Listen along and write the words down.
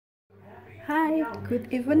Hi,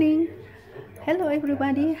 good evening. Hello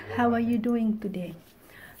everybody, how are you doing today?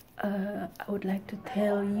 I would like to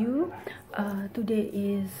tell you today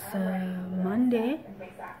is Monday,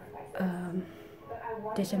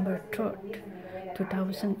 December 3rd,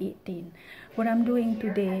 2018. What I'm doing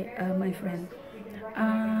today, my friend,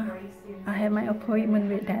 I have my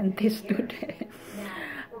appointment with dentist today.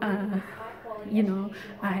 I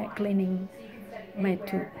cleaning my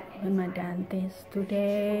tooth with my dentist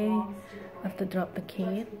today after drop the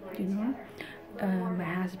kid. My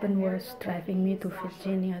husband was driving me to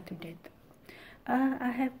Virginia today. I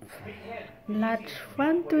have lots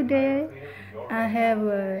fun today. I have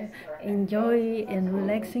enjoy and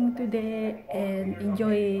relaxing today and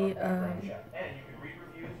enjoy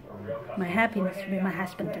my happiness with my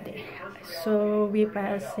husband today. So we're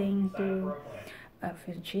passing to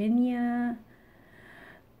Virginia,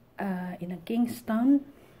 in a Kingston,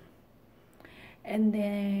 and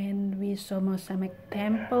then we saw Mosaic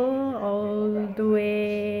Temple all the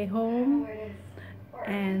way home,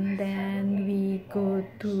 and then we go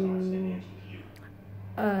to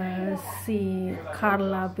see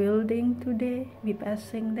Carla building today. We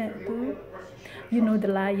passing that too. You know the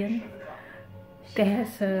lion.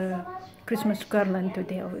 There's a Christmas garland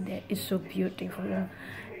today over there. It's so beautiful.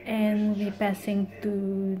 And we passing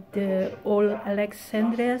to the old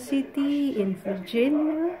Alexandria city in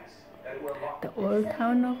Virginia, the old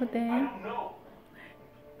town over there,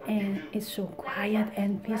 and it's so quiet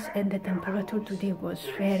and peace, and the temperature today was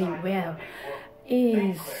very well.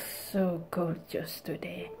 It's so gorgeous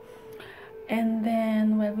today. And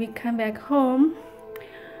then when we come back home,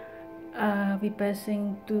 we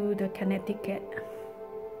passing to the Connecticut,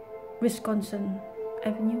 Wisconsin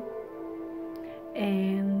Avenue,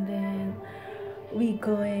 and then we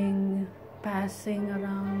going passing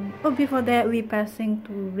around. Before that we passing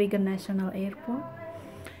to Reagan National Airport,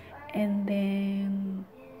 and then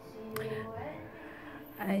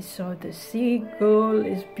I saw the seagull.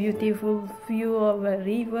 It's beautiful view of a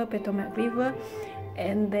river, Potomac River,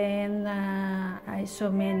 and then I saw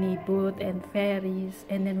many boats and ferries,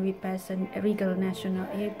 and then we passed Reagan National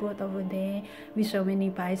Airport over there. We saw many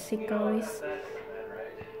bicyclists.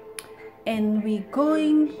 And we're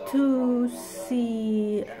going to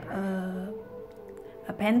see a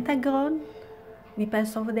Pentagon. We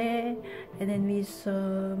passed over there, and then we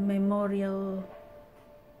saw memorial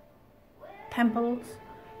temples,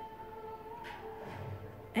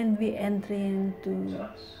 and we enter into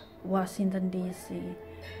Washington DC.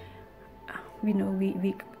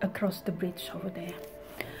 We across the bridge over there.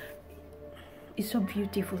 It's so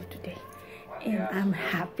beautiful today, and I'm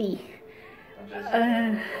happy.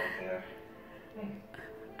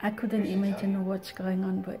 I couldn't imagine what's going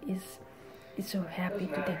on, but it's so happy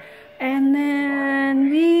today. And then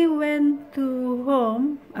we went to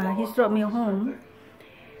home. He's dropped me home,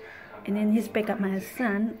 and then he's picked up my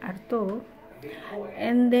son Arto.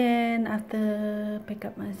 And then after pick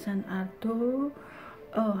up my son Arto,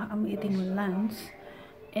 I'm eating lunch,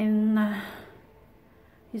 and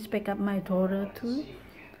he's picked up my daughter too,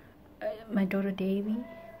 my daughter Devi.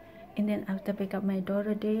 And then after pick up my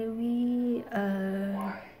daughter Devi,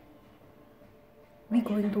 we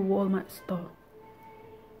going to Walmart store.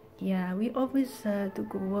 Yeah, we always to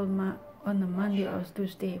go Walmart on a Monday or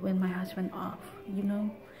Tuesday when my husband off.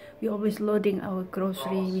 We always loading our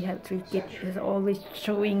grocery. We have 3 kids. It's always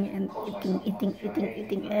showing and eating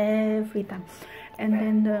every time. And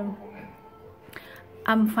then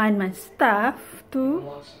I'm find my stuff too.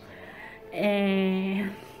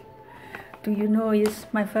 And do you know is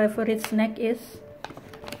my favorite snack is?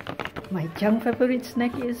 My junk favorite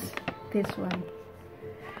snack is this one.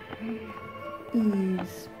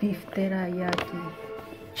 Is beef teriyaki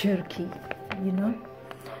jerky. I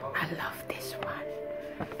love this one.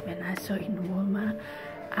 When I saw in Walmart,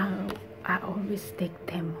 I always take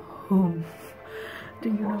them home. Do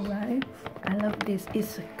you know why? I love this.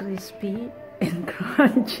 It's crispy and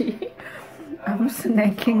crunchy. I'm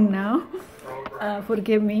snacking now.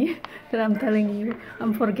 Forgive me that I'm telling you.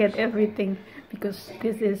 I'm forget everything because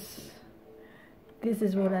this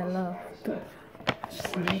is what I love to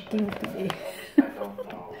snacking today.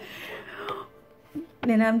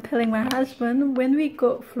 Then I'm telling my husband when we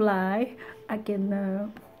go fly, I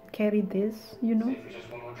can carry this.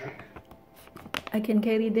 I can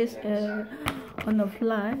carry this on a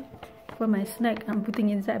fly for my snack. I'm putting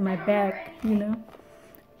inside my bag.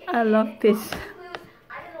 I love this.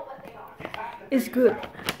 It's good.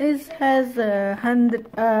 It has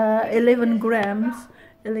 11 grams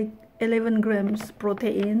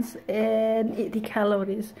proteins and 80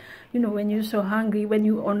 calories. When you're so hungry, when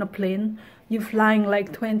you're on a plane, you're flying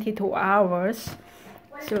like 22 hours.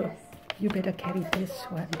 So you better carry this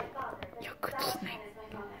one. Your good snack.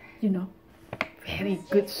 You know, very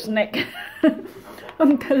good snack.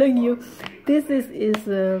 I'm telling you, this is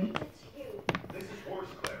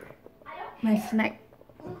my snack.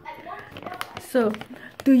 So,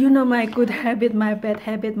 do you know my good habit, my bad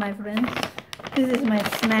habit, my friends? This is my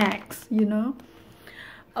snacks, you know.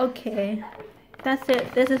 Okay, that's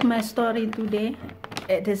it. This is my story today,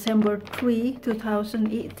 December 3,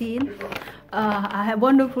 2018. I have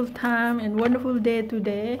wonderful time and wonderful day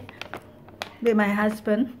today with my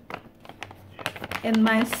husband and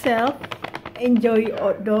myself. Enjoy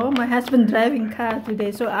outdoor. My husband driving car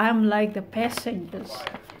today, so I'm like the passengers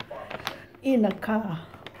in a car.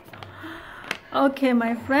 Okay,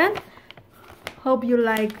 my friend, hope you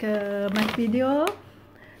like my video.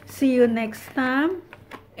 See you next time,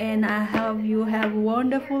 and I hope you have a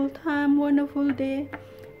wonderful time, wonderful day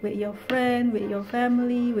with your friend, with your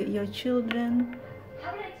family, with your children.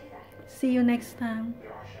 See you next time.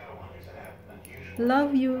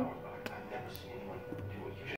 Love you.